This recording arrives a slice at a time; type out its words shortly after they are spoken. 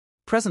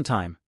Present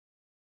time.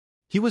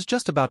 He was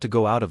just about to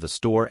go out of the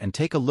store and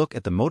take a look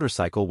at the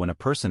motorcycle when a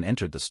person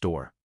entered the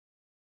store.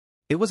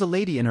 It was a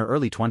lady in her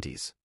early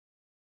 20s.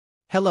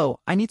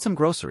 "Hello, I need some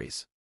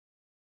groceries,"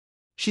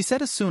 she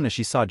said as soon as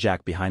she saw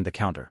Jack behind the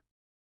counter.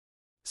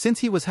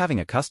 Since he was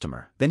having a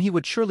customer, then he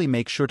would surely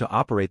make sure to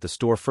operate the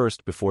store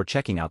first before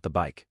checking out the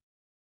bike.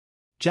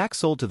 Jack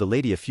sold to the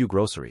lady a few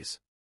groceries.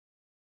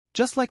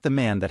 Just like the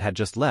man that had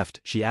just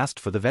left, she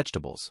asked for the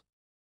vegetables.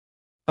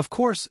 Of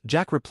course,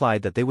 Jack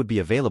replied that they would be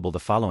available the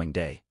following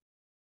day.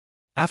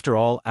 After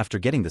all, after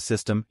getting the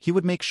system, he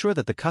would make sure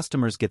that the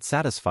customers get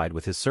satisfied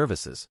with his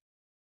services.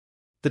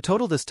 The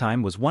total this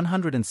time was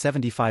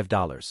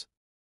 $175.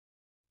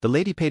 The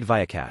lady paid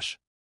via cash.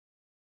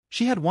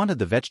 She had wanted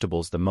the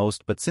vegetables the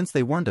most, but since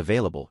they weren't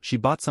available, she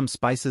bought some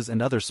spices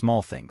and other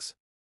small things.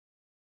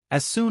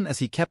 As soon as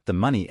he kept the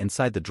money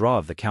inside the drawer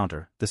of the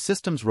counter, the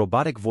system's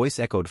robotic voice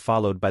echoed,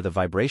 followed by the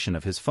vibration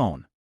of his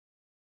phone.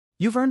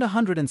 "You've earned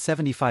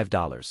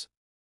 $175.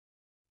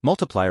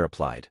 Multiplier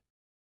applied.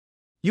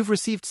 You've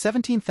received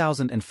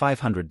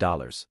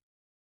 $17,500.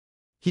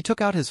 He took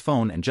out his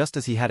phone, and just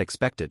as he had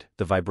expected,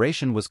 the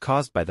vibration was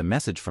caused by the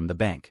message from the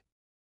bank.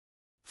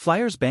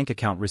 Flyer's bank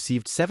account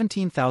received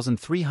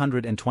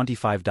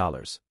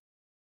 $17,325.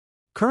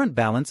 Current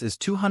balance is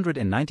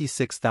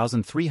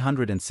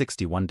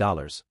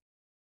 $296,361.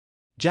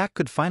 Jack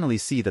could finally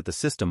see that the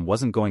system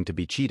wasn't going to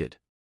be cheated.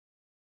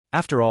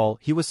 After all,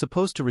 he was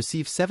supposed to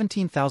receive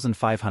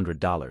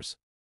 $17,500.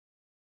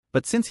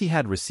 But since he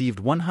had received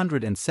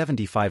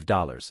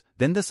 $175,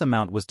 then this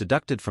amount was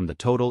deducted from the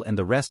total and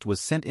the rest was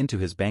sent into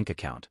his bank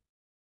account.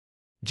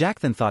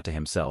 Jack then thought to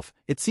himself,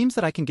 "It seems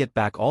that I can get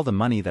back all the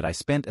money that I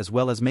spent as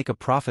well as make a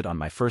profit on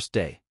my first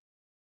day.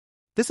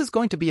 This is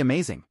going to be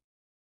amazing."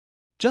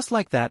 Just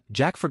like that,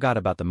 Jack forgot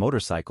about the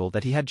motorcycle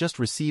that he had just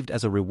received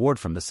as a reward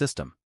from the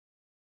system.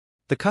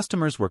 The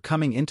customers were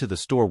coming into the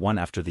store one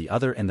after the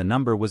other, and the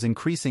number was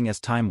increasing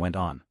as time went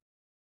on.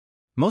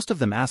 Most of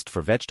them asked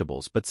for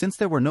vegetables, but since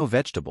there were no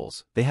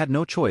vegetables, they had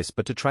no choice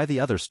but to try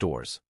the other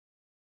stores.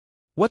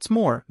 What's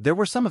more, there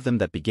were some of them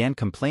that began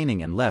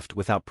complaining and left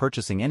without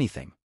purchasing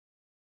anything.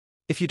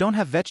 "If you don't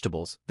have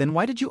vegetables, then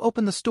why did you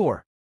open the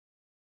store?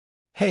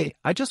 Hey,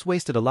 I just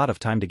wasted a lot of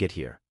time to get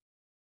here.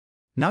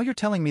 Now you're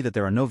telling me that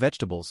there are no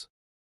vegetables?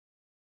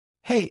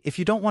 Hey, if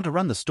you don't want to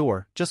run the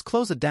store, just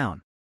close it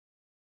down."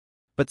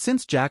 But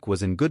since Jack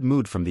was in good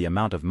mood from the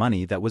amount of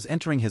money that was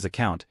entering his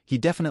account, he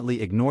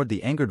definitely ignored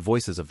the angered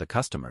voices of the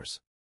customers.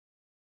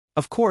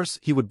 Of course,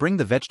 he would bring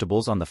the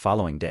vegetables on the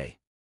following day.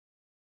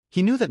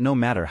 He knew that no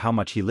matter how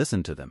much he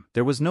listened to them,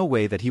 there was no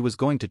way that he was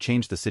going to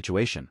change the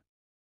situation.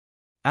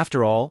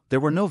 After all, there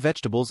were no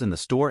vegetables in the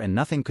store and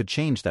nothing could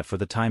change that for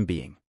the time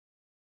being.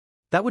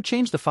 That would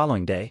change the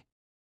following day.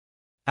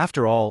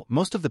 After all,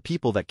 most of the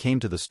people that came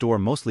to the store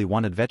mostly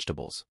wanted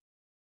vegetables.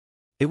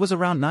 It was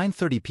around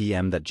 9:30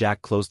 p.m. that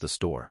Jack closed the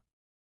store.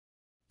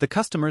 The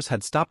customers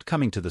had stopped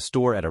coming to the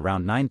store at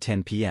around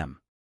 9:10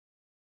 p.m.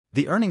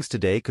 The earnings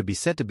today could be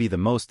said to be the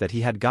most that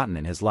he had gotten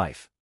in his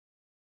life.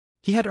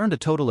 He had earned a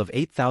total of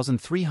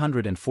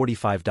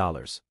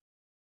 $8,345.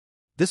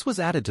 This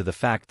was added to the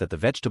fact that the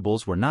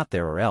vegetables were not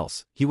there, or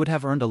else he would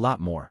have earned a lot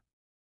more.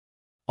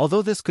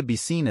 Although this could be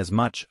seen as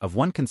much of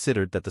one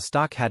considered that the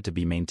stock had to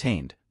be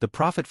maintained, the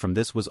profit from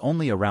this was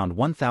only around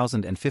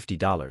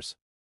 $1,050.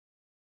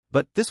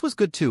 But this was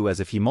good too,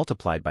 as if he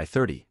multiplied by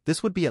 30,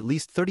 this would be at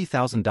least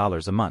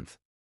 $30,000 a month.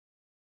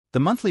 The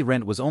monthly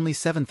rent was only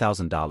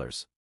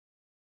 $7,000.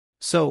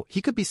 So,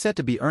 he could be said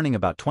to be earning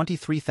about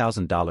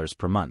 $23,000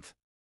 per month.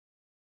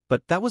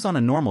 But that was on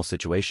a normal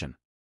situation.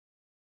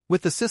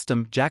 With the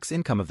system, Jack's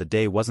income of the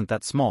day wasn't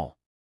that small.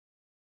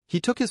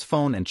 He took his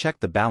phone and checked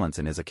the balance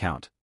in his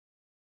account.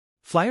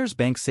 Flyer's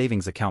bank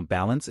savings account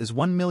balance is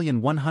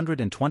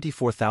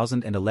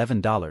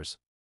 $1,124,011.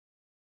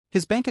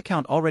 His bank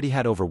account already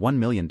had over $1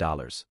 million.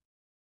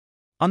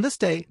 On this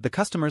day, the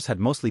customers had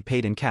mostly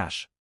paid in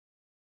cash.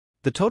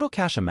 The total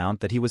cash amount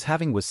that he was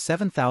having was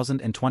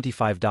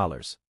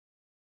 $7,025.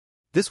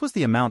 This was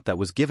the amount that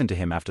was given to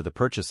him after the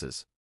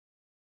purchases.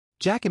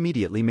 Jack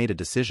immediately made a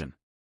decision.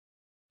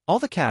 All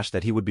the cash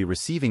that he would be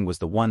receiving was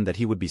the one that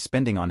he would be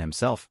spending on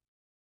himself.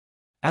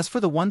 As for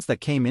the ones that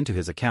came into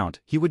his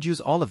account, he would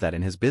use all of that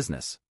in his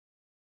business.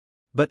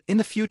 But in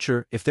the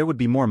future, if there would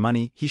be more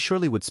money, he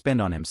surely would spend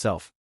on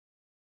himself.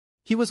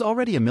 He was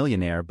already a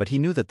millionaire, but he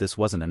knew that this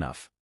wasn't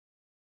enough.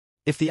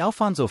 If the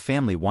Alfonso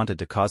family wanted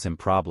to cause him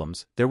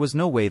problems, there was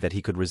no way that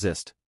he could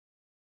resist.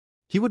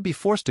 He would be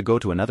forced to go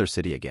to another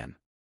city again.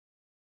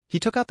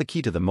 He took out the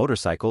key to the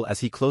motorcycle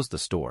as he closed the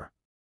store.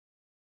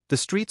 The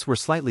streets were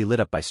slightly lit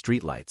up by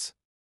streetlights.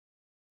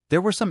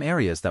 There were some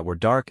areas that were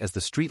dark as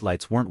the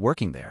streetlights weren't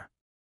working there.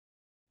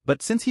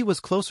 But since he was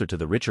closer to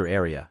the richer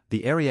area,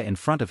 the area in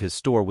front of his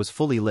store was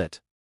fully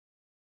lit.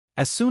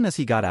 As soon as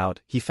he got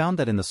out, he found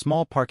that in the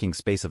small parking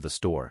space of the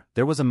store,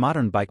 there was a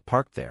modern bike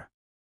parked there.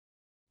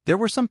 There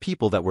were some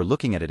people that were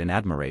looking at it in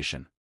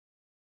admiration.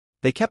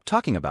 They kept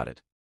talking about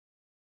it.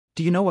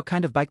 "Do you know what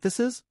kind of bike this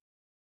is?"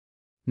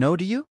 "No,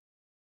 do you?"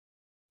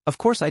 "Of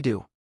course I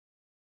do.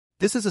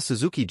 This is a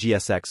Suzuki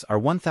GSX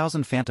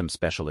R1000 Phantom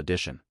Special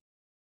Edition.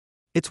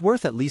 It's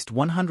worth at least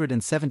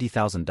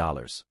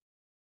 $170,000.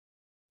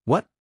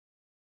 What?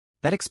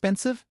 That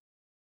expensive?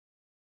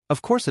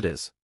 Of course it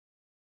is.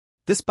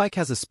 This bike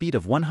has a speed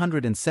of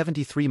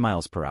 173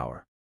 miles per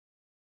hour.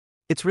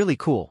 It's really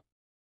cool.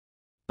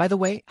 By the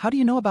way, how do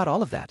you know about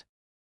all of that?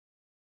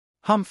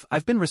 Humph,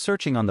 I've been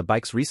researching on the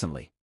bikes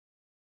recently.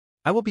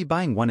 I will be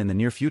buying one in the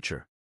near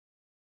future.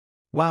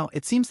 Wow,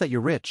 it seems that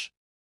you're rich.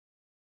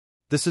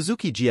 The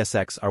Suzuki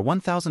GSX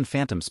R1000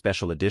 Phantom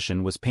Special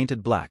Edition was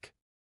painted black.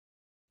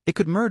 It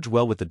could merge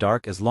well with the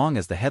dark as long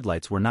as the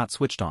headlights were not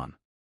switched on.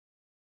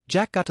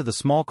 Jack got to the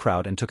small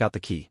crowd and took out the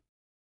key.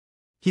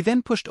 He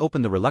then pushed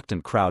open the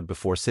reluctant crowd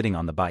before sitting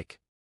on the bike.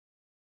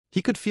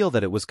 He could feel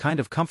that it was kind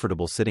of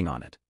comfortable sitting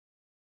on it.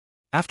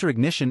 After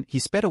ignition, he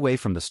sped away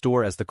from the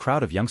store as the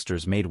crowd of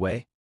youngsters made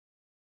way.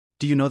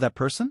 Do you know that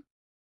person?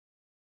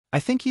 I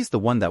think he's the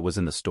one that was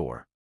in the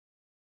store.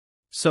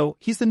 So,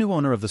 he's the new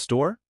owner of the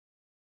store?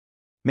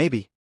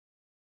 Maybe.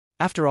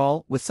 After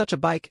all, with such a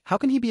bike, how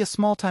can he be a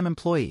small-time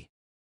employee?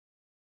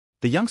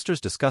 The youngsters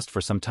discussed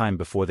for some time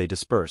before they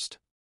dispersed.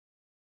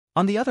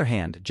 On the other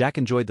hand, Jack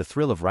enjoyed the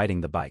thrill of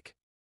riding the bike.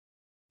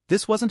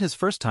 This wasn't his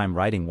first time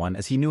riding one,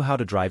 as he knew how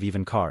to drive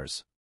even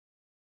cars.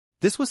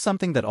 This was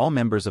something that all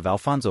members of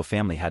Alfonso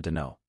family had to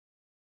know.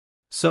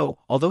 So,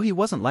 although he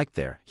wasn't liked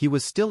there, he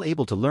was still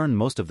able to learn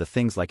most of the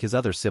things like his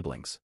other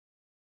siblings.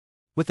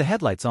 With the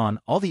headlights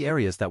on, all the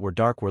areas that were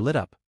dark were lit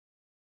up.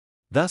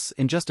 Thus,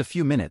 in just a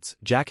few minutes,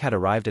 Jack had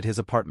arrived at his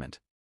apartment.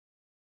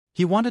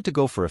 He wanted to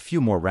go for a few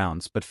more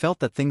rounds but felt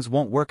that things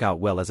won't work out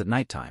well as at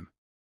nighttime.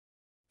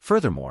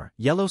 Furthermore,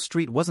 Yellow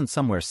Street wasn't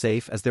somewhere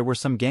safe as there were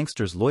some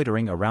gangsters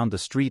loitering around the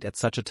street at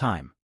such a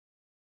time.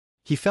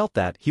 He felt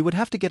that he would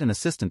have to get an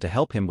assistant to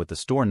help him with the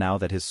store now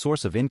that his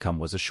source of income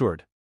was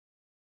assured.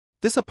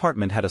 This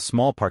apartment had a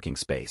small parking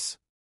space.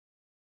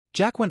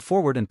 Jack went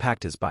forward and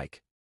packed his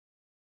bike.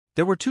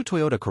 There were 2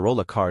 Toyota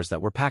Corolla cars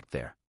that were packed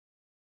there.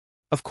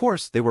 Of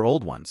course, they were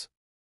old ones.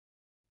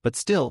 But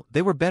still,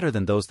 they were better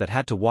than those that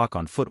had to walk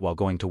on foot while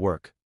going to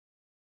work.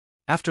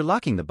 After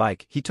locking the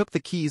bike, he took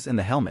the keys and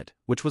the helmet,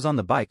 which was on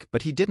the bike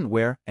but he didn't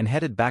wear, and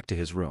headed back to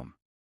his room.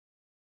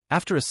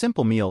 After a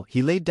simple meal,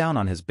 he laid down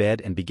on his bed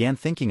and began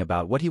thinking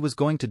about what he was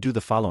going to do the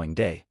following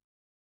day.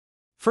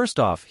 First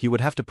off, he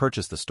would have to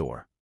purchase the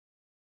store.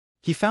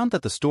 He found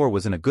that the store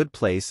was in a good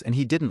place and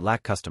he didn't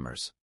lack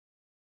customers.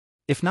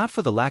 If not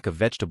for the lack of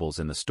vegetables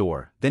in the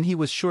store, then he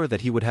was sure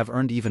that he would have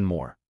earned even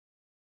more.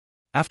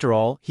 After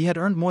all, he had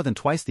earned more than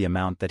twice the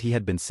amount that he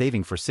had been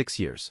saving for 6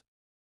 years.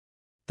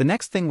 The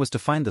next thing was to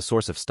find the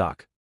source of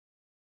stock.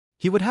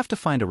 He would have to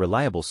find a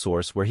reliable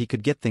source where he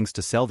could get things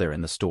to sell there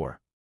in the store.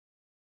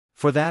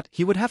 For that,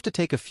 he would have to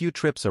take a few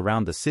trips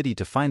around the city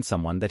to find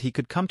someone that he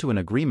could come to an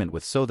agreement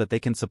with so that they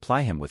can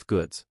supply him with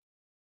goods.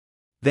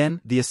 Then,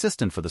 the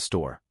assistant for the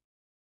store.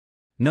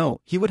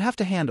 No, he would have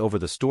to hand over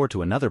the store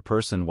to another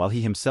person while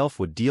he himself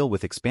would deal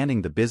with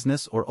expanding the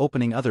business or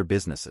opening other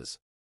businesses.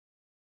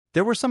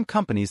 There were some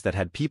companies that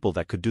had people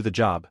that could do the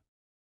job.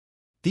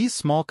 These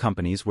small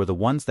companies were the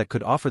ones that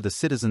could offer the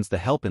citizens the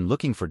help in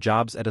looking for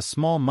jobs at a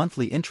small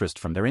monthly interest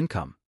from their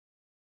income.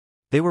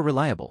 They were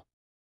reliable.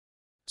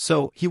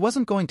 So, he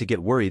wasn't going to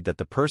get worried that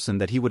the person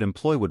that he would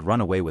employ would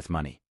run away with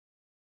money.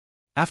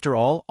 After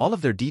all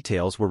of their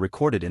details were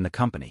recorded in the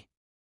company.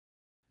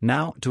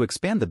 Now, to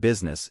expand the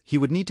business, he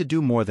would need to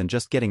do more than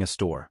just getting a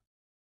store.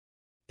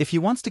 If he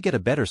wants to get a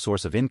better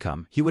source of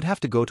income, he would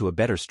have to go to a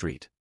better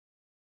street.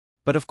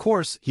 But of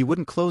course, he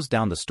wouldn't close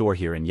down the store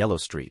here in Yellow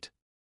Street.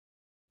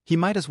 He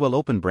might as well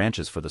open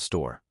branches for the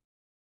store.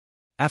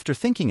 After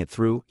thinking it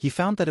through, he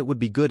found that it would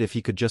be good if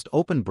he could just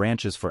open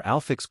branches for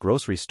Alfix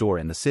grocery store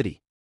in the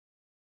city.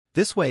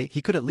 This way,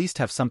 he could at least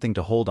have something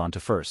to hold on to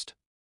first.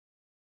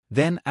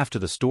 Then, after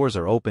the stores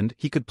are opened,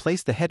 he could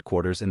place the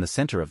headquarters in the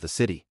center of the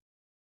city.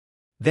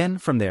 Then,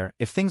 from there,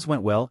 if things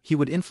went well, he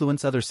would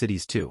influence other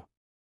cities too.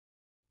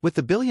 With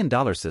the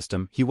billion-dollar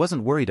system, he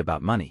wasn't worried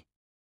about money.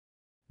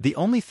 The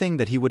only thing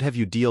that he would have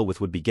you deal with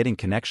would be getting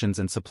connections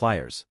and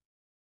suppliers.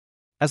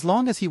 As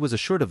long as he was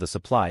assured of the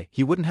supply,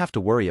 he wouldn't have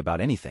to worry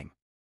about anything.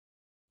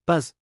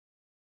 Buzz.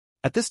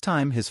 At this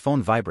time, his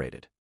phone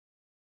vibrated.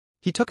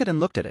 He took it and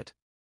looked at it.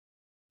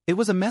 It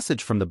was a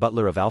message from the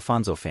butler of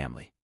Alfonso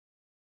family.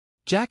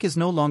 Jack is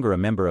no longer a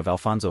member of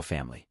Alfonso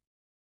family.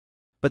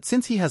 But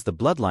since he has the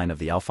bloodline of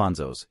the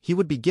Alfonsos, he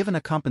would be given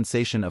a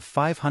compensation of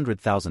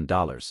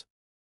 $500,000.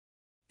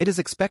 It is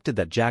expected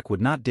that Jack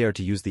would not dare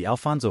to use the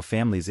Alfonso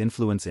family's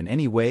influence in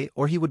any way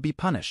or he would be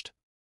punished.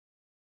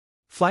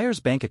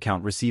 Flyer's bank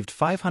account received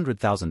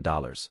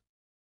 $500,000.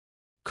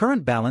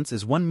 Current balance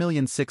is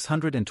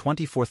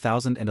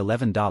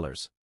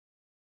 $1,624,011.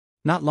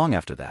 Not long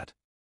after that.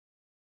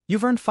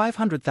 You've earned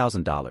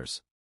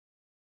 $500,000.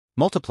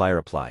 Multiplier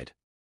applied.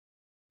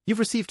 You've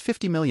received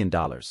 $50 million.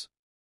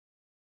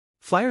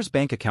 Flyer's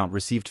bank account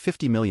received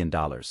 $50 million.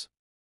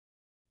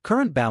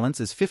 Current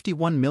balance is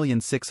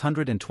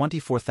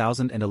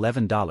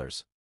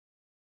 $51,624,011.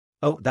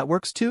 Oh, that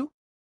works too?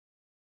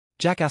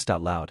 Jack asked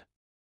out loud.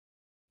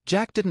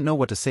 Jack didn't know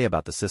what to say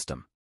about the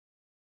system.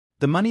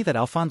 The money that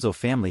Alfonso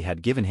family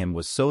had given him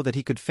was so that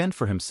he could fend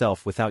for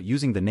himself without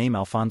using the name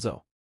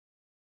Alfonso.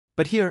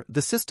 But here,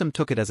 the system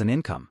took it as an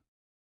income.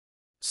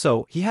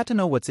 So, he had to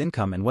know what's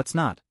income and what's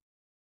not.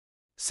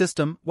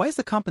 System, why is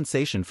the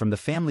compensation from the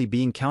family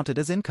being counted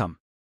as income?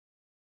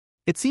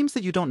 It seems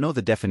that you don't know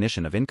the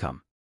definition of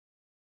income.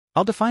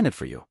 I'll define it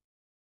for you.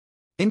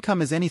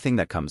 Income is anything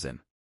that comes in.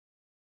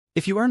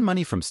 If you earn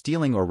money from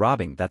stealing or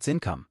robbing, that's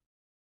income.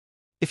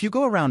 If you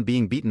go around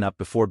being beaten up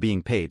before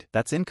being paid,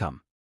 that's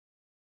income.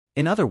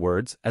 In other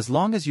words, as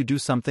long as you do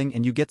something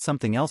and you get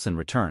something else in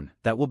return,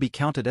 that will be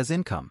counted as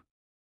income.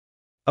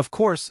 Of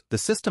course, the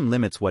system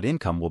limits what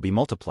income will be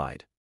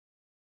multiplied.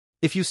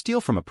 If you steal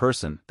from a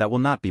person, that will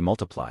not be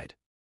multiplied.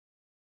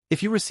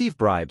 If you receive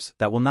bribes,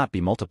 that will not be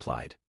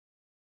multiplied.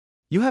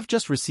 You have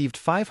just received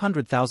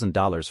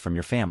 $500,000 from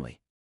your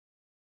family.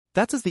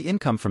 That's as the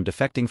income from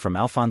defecting from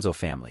Alfonso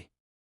family.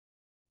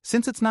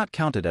 Since it's not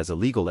counted as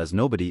illegal as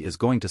nobody is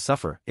going to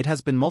suffer, it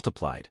has been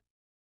multiplied.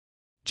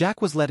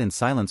 Jack was led in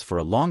silence for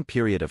a long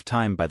period of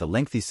time by the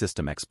lengthy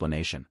system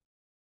explanation.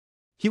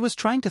 He was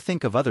trying to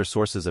think of other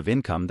sources of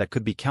income that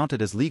could be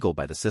counted as legal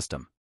by the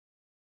system.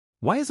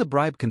 Why is a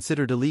bribe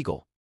considered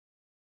illegal?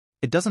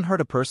 It doesn't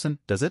hurt a person,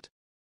 does it?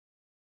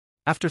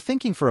 After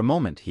thinking for a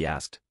moment, he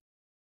asked.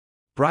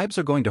 Bribes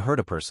are going to hurt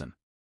a person.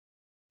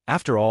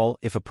 After all,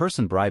 if a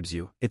person bribes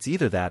you, it's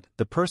either that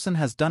the person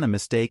has done a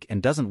mistake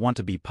and doesn't want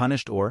to be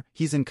punished, or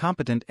he's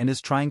incompetent and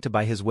is trying to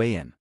buy his way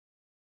in.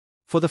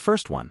 For the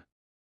first one,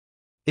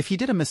 if he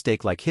did a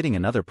mistake like hitting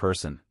another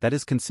person, that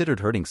is considered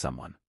hurting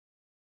someone.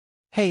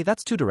 Hey,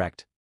 that's too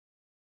direct.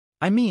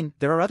 I mean,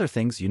 there are other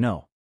things, you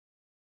know.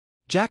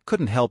 Jack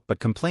couldn't help but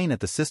complain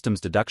at the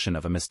system's deduction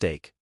of a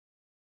mistake.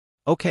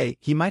 Okay,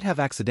 he might have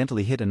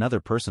accidentally hit another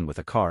person with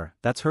a car,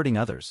 that's hurting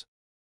others.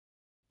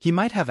 He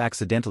might have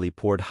accidentally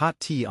poured hot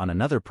tea on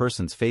another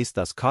person's face,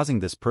 thus causing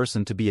this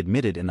person to be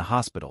admitted in the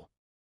hospital.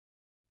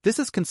 This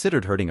is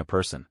considered hurting a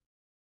person.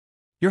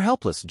 You're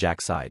helpless, Jack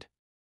sighed.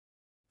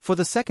 For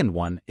the second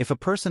one, if a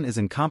person is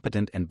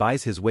incompetent and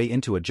buys his way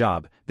into a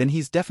job, then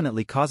he's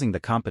definitely causing the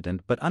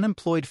competent but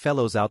unemployed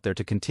fellows out there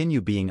to continue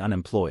being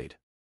unemployed.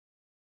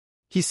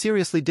 He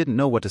seriously didn't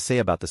know what to say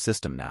about the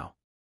system now.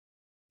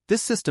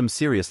 This system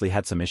seriously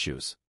had some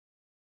issues.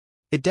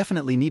 It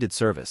definitely needed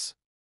service.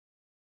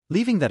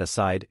 Leaving that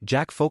aside,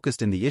 Jack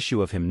focused in the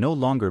issue of him no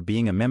longer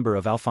being a member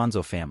of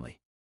Alfonso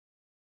family.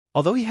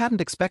 Although he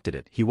hadn't expected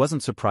it, he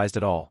wasn't surprised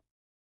at all.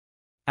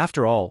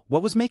 After all,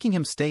 what was making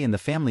him stay in the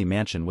family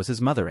mansion was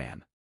his mother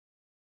Anne.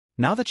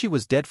 Now that she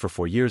was dead for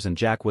 4 years and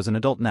Jack was an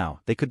adult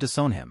now, they could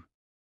disown him.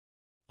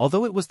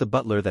 Although it was the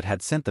butler that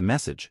had sent the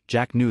message,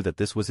 Jack knew that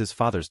this was his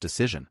father's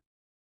decision.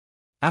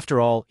 After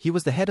all, he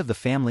was the head of the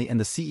family and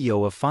the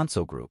CEO of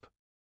Alfonso Group.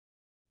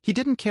 He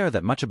didn't care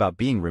that much about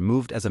being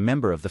removed as a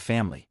member of the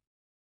family.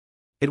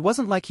 It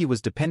wasn't like he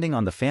was depending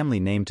on the family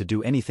name to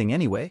do anything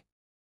anyway.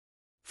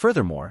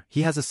 Furthermore,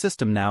 he has a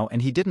system now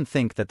and he didn't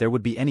think that there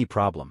would be any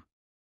problem.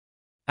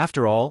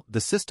 After all,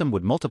 the system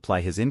would multiply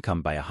his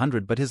income by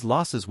 100 but his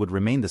losses would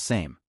remain the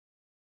same.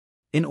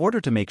 In order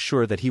to make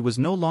sure that he was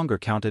no longer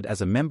counted as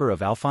a member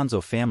of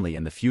Alfonso family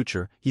in the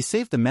future, he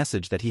saved the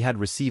message that he had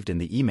received in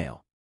the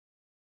email.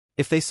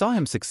 If they saw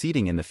him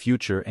succeeding in the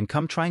future and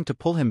come trying to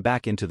pull him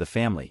back into the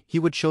family, he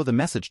would show the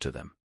message to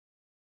them.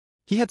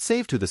 He had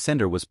saved who the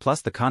sender was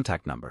plus the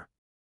contact number.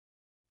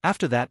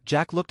 After that,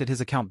 Jack looked at his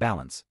account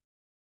balance.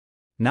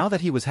 Now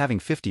that he was having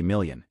 50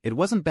 million, it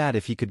wasn't bad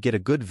if he could get a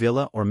good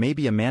villa or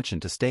maybe a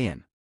mansion to stay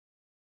in.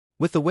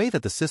 With the way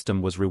that the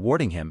system was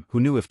rewarding him, who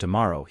knew if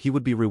tomorrow he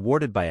would be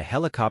rewarded by a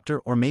helicopter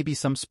or maybe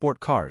some sport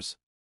cars?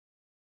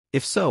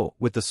 If so,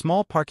 with the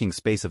small parking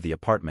space of the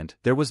apartment,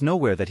 there was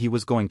nowhere that he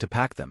was going to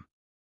pack them.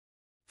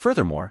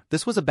 Furthermore,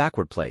 this was a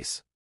backward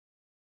place.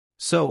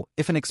 So,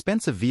 if an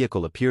expensive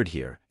vehicle appeared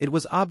here, it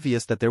was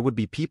obvious that there would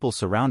be people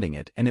surrounding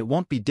it and it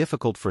won't be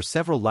difficult for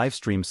several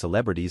livestream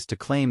celebrities to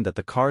claim that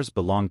the cars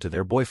belong to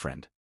their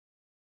boyfriend.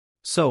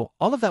 So,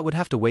 all of that would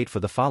have to wait for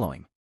the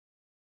following.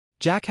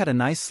 Jack had a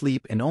nice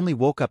sleep and only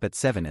woke up at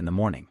 7 in the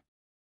morning.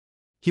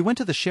 He went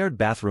to the shared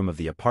bathroom of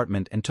the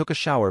apartment and took a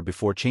shower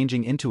before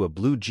changing into a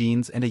blue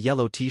jeans and a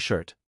yellow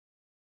t-shirt.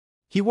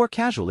 He wore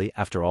casually,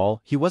 after all,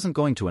 he wasn't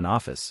going to an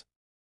office.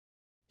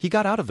 He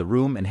got out of the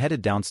room and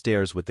headed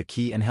downstairs with the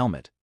key and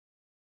helmet.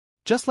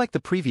 Just like the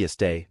previous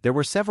day, there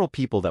were several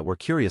people that were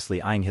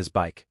curiously eyeing his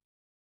bike.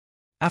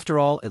 After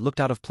all, it looked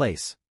out of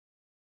place.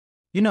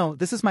 You know,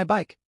 this is my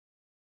bike.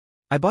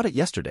 I bought it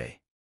yesterday.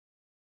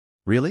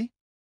 Really?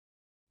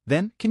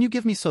 Then, can you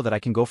give me so that I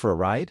can go for a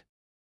ride?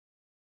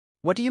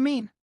 What do you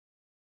mean?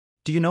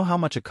 Do you know how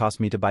much it cost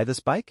me to buy this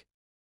bike?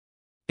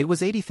 It was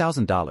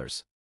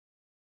 $80,000.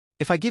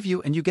 If I give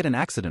you and you get an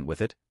accident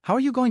with it, how are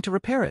you going to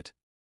repair it?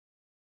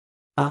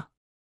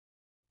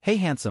 Hey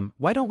handsome,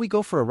 why don't we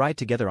go for a ride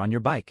together on your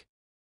bike?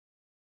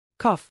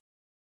 Cough.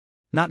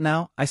 Not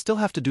now, I still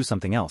have to do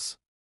something else.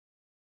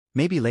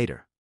 Maybe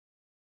later.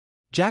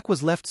 Jack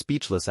was left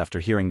speechless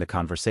after hearing the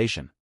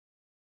conversation.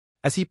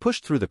 As he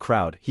pushed through the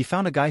crowd, he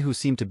found a guy who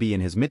seemed to be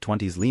in his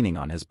mid-20s leaning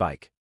on his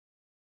bike.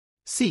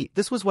 See,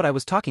 this was what I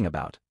was talking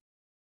about.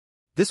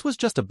 This was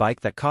just a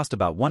bike that cost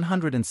about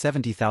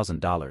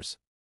 $170,000.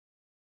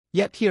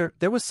 Yet here,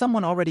 there was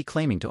someone already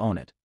claiming to own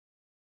it.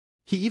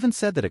 He even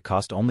said that it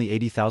cost only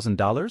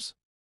 $80,000?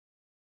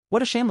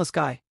 What a shameless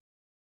guy.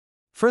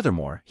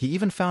 Furthermore, he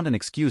even found an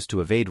excuse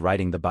to evade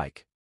riding the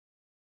bike.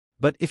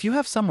 But if you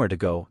have somewhere to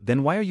go,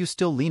 then why are you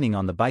still leaning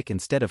on the bike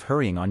instead of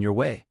hurrying on your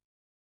way?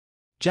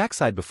 Jack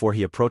sighed before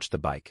he approached the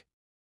bike.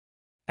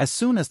 As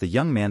soon as the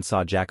young man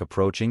saw Jack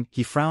approaching,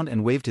 he frowned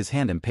and waved his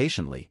hand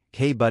impatiently.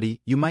 Hey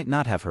buddy, you might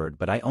not have heard,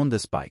 but I own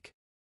this bike.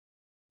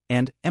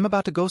 And am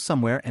about to go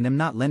somewhere and am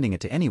not lending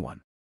it to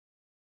anyone.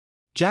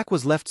 Jack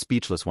was left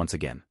speechless once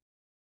again.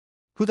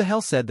 Who the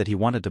hell said that he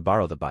wanted to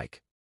borrow the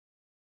bike?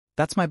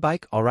 That's my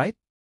bike, all right?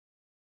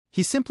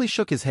 He simply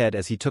shook his head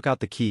as he took out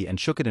the key and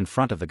shook it in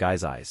front of the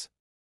guy's eyes.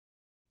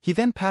 He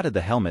then patted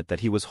the helmet that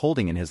he was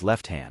holding in his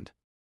left hand.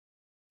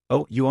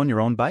 Oh, you own your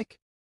own bike?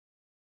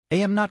 I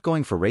am not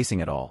going for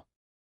racing at all.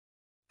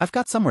 I've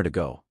got somewhere to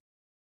go.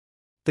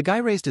 The guy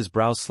raised his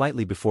brows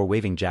slightly before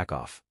waving Jack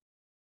off.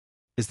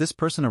 Is this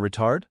person a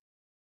retard?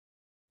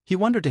 He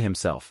wondered to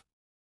himself.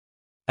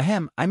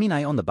 Ahem, I mean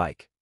I own the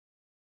bike.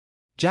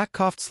 Jack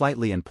coughed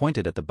slightly and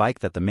pointed at the bike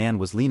that the man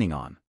was leaning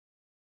on.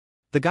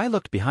 The guy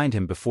looked behind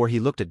him before he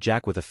looked at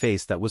Jack with a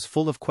face that was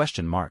full of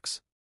question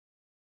marks.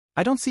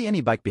 I don't see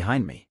any bike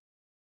behind me.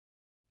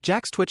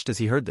 Jack twitched as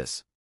he heard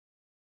this.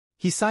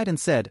 He sighed and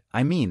said,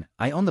 I mean,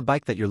 I own the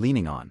bike that you're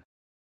leaning on.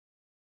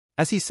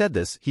 As he said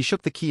this, he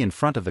shook the key in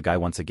front of the guy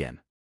once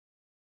again.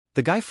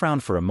 The guy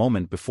frowned for a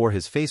moment before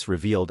his face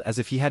revealed as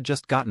if he had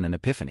just gotten an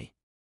epiphany.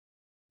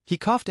 He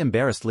coughed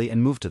embarrassedly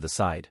and moved to the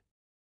side.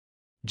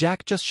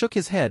 Jack just shook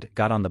his head,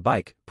 got on the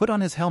bike, put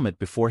on his helmet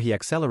before he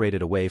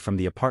accelerated away from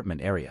the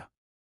apartment area.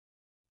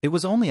 It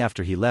was only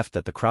after he left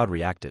that the crowd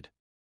reacted.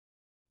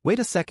 Wait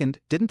a second,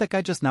 didn't that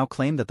guy just now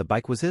claim that the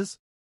bike was his?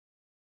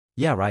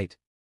 Yeah, right.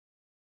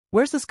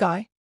 Where's this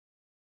guy?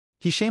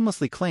 He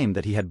shamelessly claimed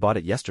that he had bought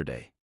it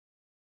yesterday.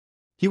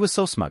 He was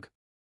so smug.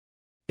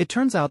 It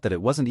turns out that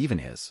it wasn't even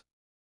his.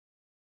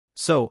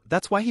 So,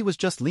 that's why he was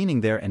just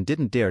leaning there and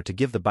didn't dare to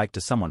give the bike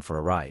to someone for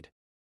a ride.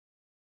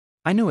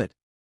 I knew it.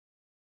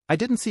 I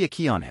didn't see a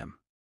key on him.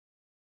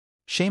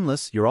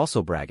 Shameless, you're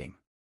also bragging.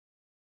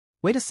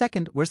 Wait a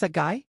second, where's that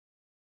guy?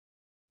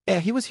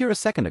 He was here a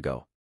second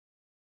ago.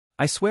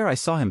 I swear I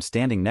saw him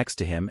standing next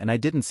to him and I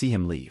didn't see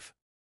him leave.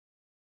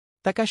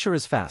 That guy sure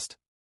is fast.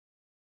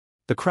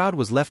 The crowd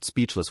was left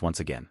speechless once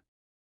again.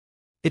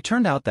 It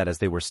turned out that as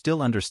they were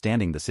still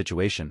understanding the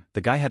situation,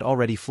 the guy had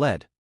already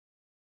fled.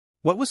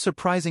 What was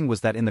surprising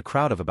was that in the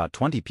crowd of about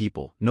 20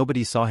 people,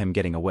 nobody saw him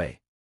getting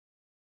away.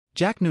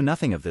 Jack knew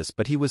nothing of this,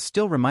 but he was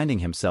still reminding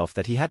himself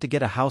that he had to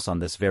get a house on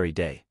this very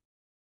day.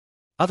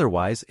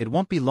 Otherwise, it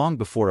won't be long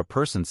before a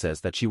person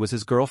says that she was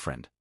his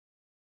girlfriend.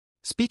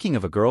 Speaking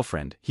of a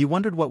girlfriend, he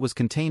wondered what was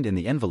contained in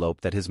the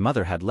envelope that his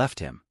mother had left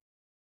him.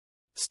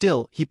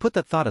 Still, he put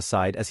that thought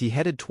aside as he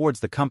headed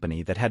towards the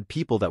company that had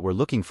people that were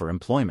looking for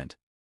employment.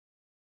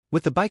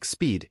 With the bike's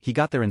speed, he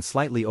got there in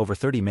slightly over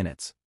 30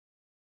 minutes.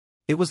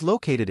 It was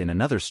located in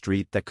another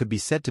street that could be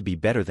said to be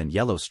better than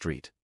Yellow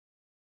Street.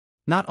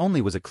 Not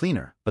only was it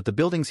cleaner, but the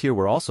buildings here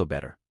were also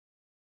better.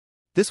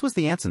 This was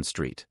the Anson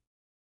Street.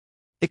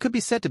 It could be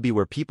said to be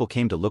where people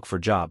came to look for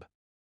job.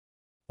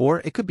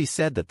 Or it could be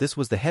said that this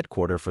was the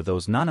headquarters for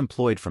those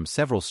non-employed from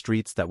several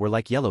streets that were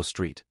like Yellow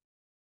Street.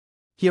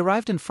 He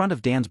arrived in front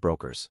of Dan's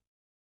Brokers.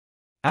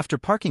 After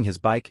parking his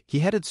bike, he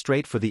headed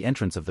straight for the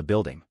entrance of the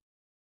building.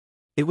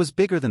 It was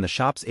bigger than the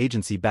shop's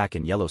agency back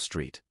in Yellow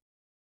Street.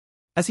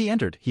 As he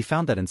entered, he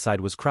found that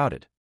inside was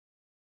crowded.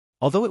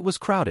 Although it was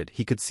crowded,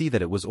 he could see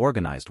that it was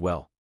organized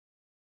well.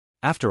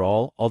 After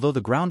all, although the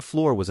ground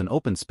floor was an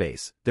open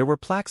space, there were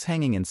plaques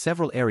hanging in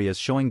several areas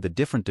showing the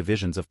different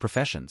divisions of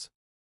professions.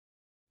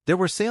 There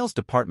were sales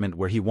department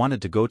where he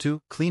wanted to go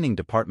to, cleaning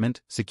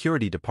department,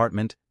 security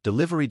department,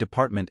 delivery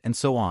department, and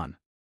so on.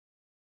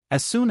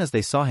 As soon as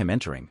they saw him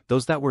entering,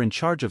 those that were in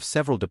charge of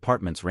several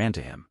departments ran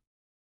to him.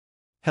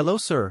 Hello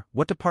sir,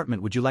 what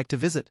department would you like to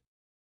visit?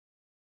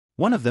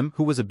 One of them,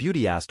 who was a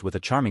beauty, asked with a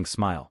charming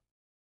smile.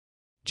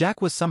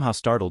 Jack was somehow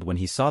startled when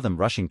he saw them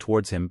rushing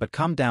towards him but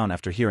calmed down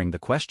after hearing the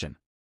question.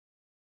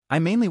 I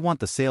mainly want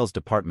the sales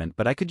department,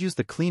 but I could use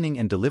the cleaning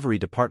and delivery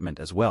department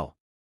as well,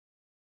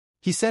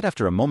 he said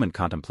after a moment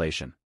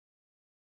contemplation.